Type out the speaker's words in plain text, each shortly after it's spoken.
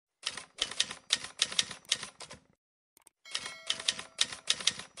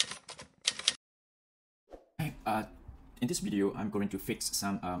In this video, I'm going to fix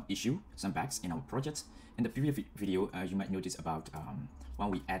some some bugs in our project. In the previous video, you might notice about when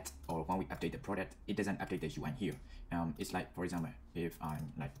we add or when we update the product, it doesn't update the UN here. It's like, for example, if I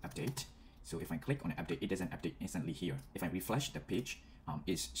like update, so if I click on update, it doesn't update instantly here. If I refresh the page,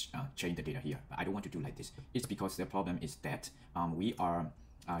 it's change the data here. But I don't want to do like this. It's because the problem is that we are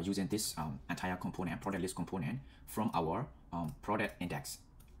using this entire component, product list component, from our product index.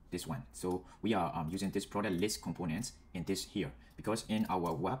 This one. So we are using this product list components in this here, because in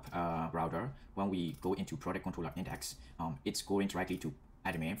our web router, when we go into product controller index, it's going directly to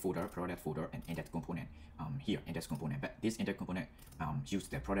admin folder, product folder, and index component here, index component. But this index component use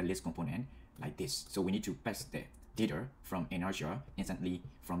the product list component like this. So we need to pass the data from inertia instantly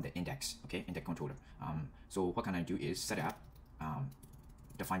from the index, okay, in the controller. So what can I do is set up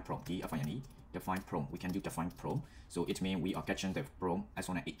define prom, D-F-I-N-E, define prom. We can do define prom. So it means we are catching the prom as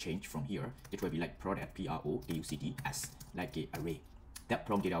soon as it change from here. It will be like product P-R-O-D-U-C-T-S, like a array. That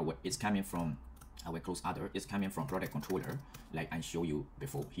prom data is coming from our close other, is coming from product controller, like I showed you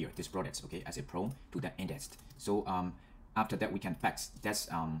before here, this products, okay, as a prom to that index. So after that, we can pass that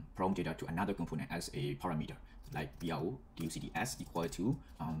prom data to another component as a parameter, like P-R-O-D-U-C-T-S equal to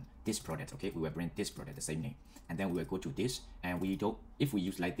this product, okay, we will bring this product, the same name. And then we will go to this, and we don't, if we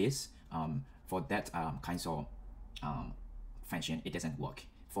use like this, for that kinds of function, it doesn't work.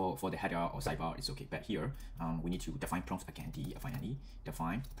 For the header or sidebar, it's okay. But here, we need to define prompts again. D-F-I-N-E,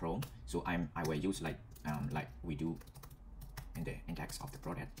 define prom. So I will use like we do in the index of the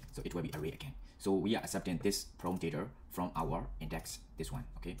product. So it will be array again. So we are accepting this prom data from our index, this one.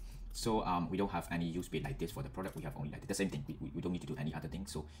 Okay. So we don't have any use bit like this for the product. We have only like the same thing. We don't need to do any other thing.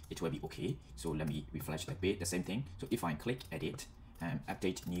 So it will be okay. So let me refresh the bit, the same thing. So if I click edit and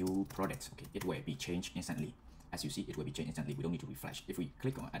update new products, okay, it will be changed instantly. As you see, it will be changed instantly. We don't need to refresh. If we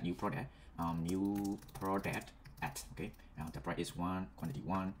click on add new product add, okay, the price is 1, quantity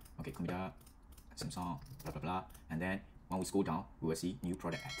 1, okay, computer, Samsung, blah blah blah, and then when we scroll down, we will see new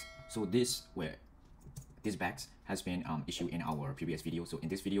product add. So this bugs has been issued in our previous video. So in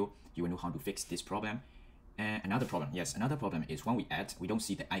this video, you will know how to fix this problem. And another problem, yes, another problem is when we add, we don't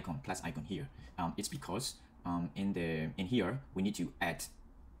see the icon, plus icon here. It's because in here we need to add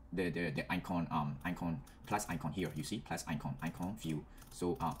the icon plus icon here. You see plus icon view.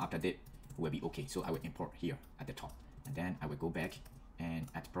 So after that will be okay. So I will import here at the top, and then I will go back and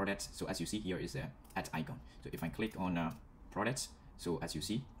add products. So as you see here is the add icon. So if I click on products, so as you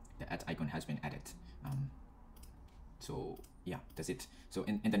see the add icon has been added. So yeah, that's it. So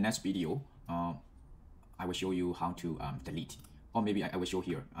in the next video, I will show you how to delete, or maybe I will show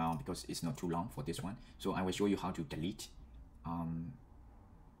here because it's not too long for this one. So I will show you how to delete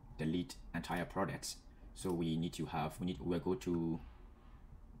entire products. So we need to have, we'll go to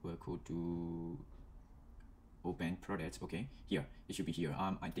open products. Okay, here it should be here.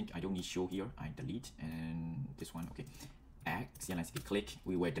 I think I don't need show here. I delete, and this one, okay, add CLNC click,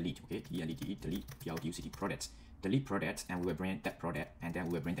 we will delete, okay, delete P-R-O-D-U-C-T products, delete products, and we will bring that product, and then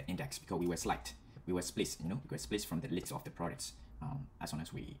we will bring the index, because we will select, we will split, you know, we will split from the list of the products as soon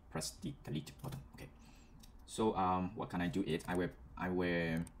as we press the delete button. Okay, so what can I do it? I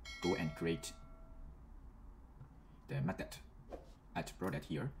will go and create the method add product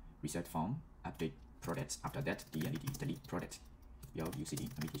here, reset form, update products. After that, delete product, P-R-O-D-U-C-T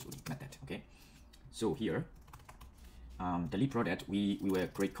method. Okay, so here delete product, we will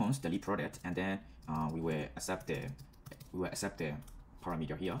create const delete product, and then we will accept the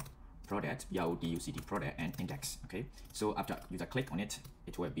parameter here, product, P-R-O-D-U-C-T product, and index. Okay, so after user click on it,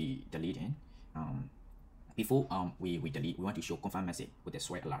 it will be deleting. Before we delete, we want to show confirm message with the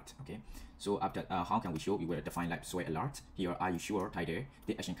swear alert. Okay, so after how can we show? We will define like swear alert here. Are you sure? Title,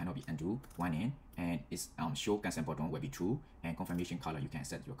 the action cannot be undo, one in, and its show cancel button will be true, and confirmation color, you can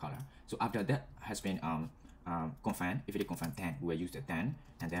set your color. So after that has been confirmed, if it is confirmed, then we will use the then,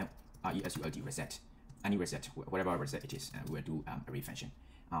 and then result reset, any reset, whatever reset it is, and we will do array function.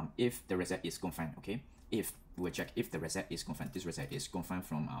 If the reset is confirmed, okay, if we will check if the reset is confirmed, this reset is confirmed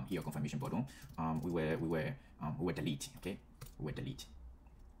from here confirmation button, we will delete, okay, we will delete,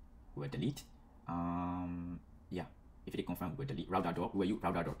 yeah, if it is confirmed, we will delete router dot, we will use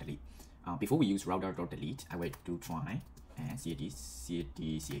router dot delete. Before we use router dot delete, I will do try and cd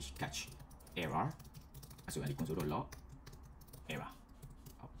catch error, as well as console.log error.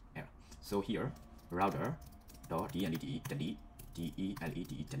 So here router dot delete, delete,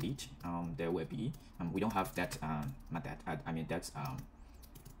 there will be we don't have that method, I mean that's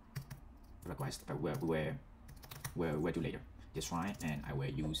request, but we'll do later. Just try, and I will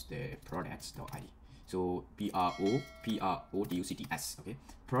use the products.id. So P-R-O-D-U-C-T-S, okay,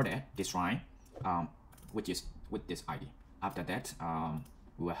 product destroy, which is with this ID. After that,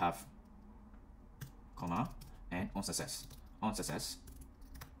 we will have comma and on success. That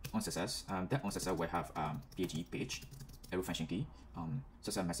on success will have PHE page, arrow function key,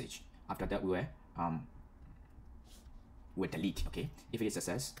 success message. After that, we will delete. Okay, if it is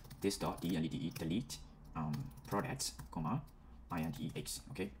success, this dot delete products, comma index.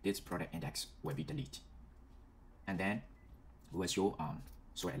 Okay, this product index will be delete, and then we will show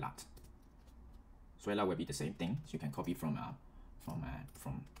SOE alert. SOE alert will be the same thing. So you can copy from a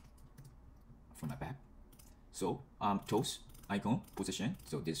back. So toast icon position.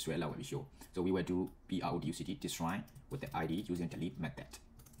 So this SOE alert will be shown. So we will do PRODUCT destroy with the ID using delete method.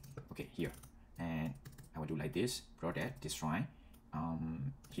 Okay, here, and I will do like this. Product destroy.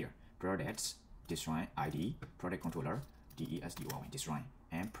 Here products destroy ID product controller DESDORY destroy,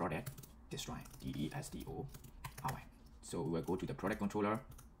 and product destroy DESDORY. So we will go to the product controller,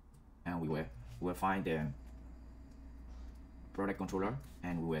 and we will find the product controller,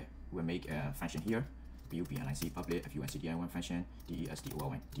 and we will make a function here. PUBLIC public FUNCDI1 function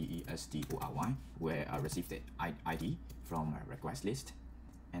DESDORY where I receive the ID from a request list,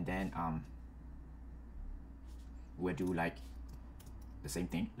 and then we'll do like the same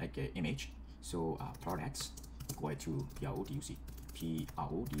thing like image. So products equal to PRODUCT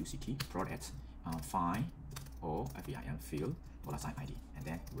products find or FEIN field $ ID, and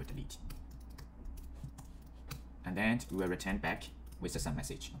then we'll delete, and then we will return back with some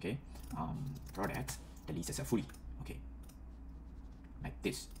message. Okay, product delete successfully. Okay, like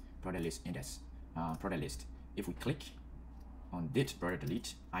this. Product list index, product list. If we click on this product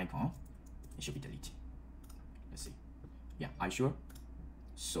delete icon, it should be deleted. Let's see. Yeah, I sure.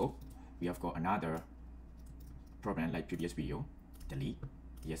 So we have got another problem like previous video. Delete.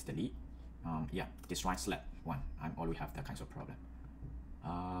 Yes, delete. Yeah, destroy slab one. I always have that kinds of problem.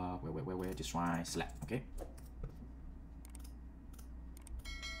 Where destroy slab. Okay.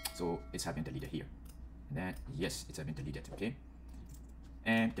 So it's have been deleted here. And then yes, it's have been deleted. Okay.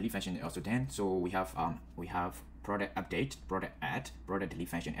 And delete function is also done. So we have product update, product add, product delete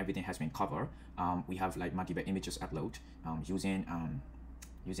function. Everything has been covered. We have like multiple images upload using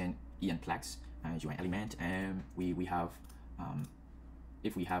enplex UI element, and we have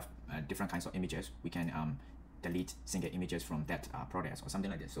if we have different kinds of images, we can delete single images from that products or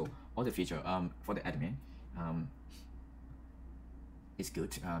something like that. So all the feature for the admin is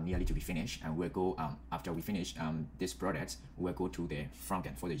good, nearly to be finished, and we'll go after we finish this product, we'll go to the front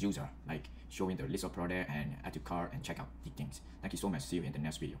end for the user, like showing the list of product and add to cart and check out the things. Thank you so much. See you in the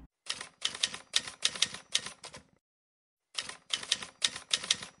next video.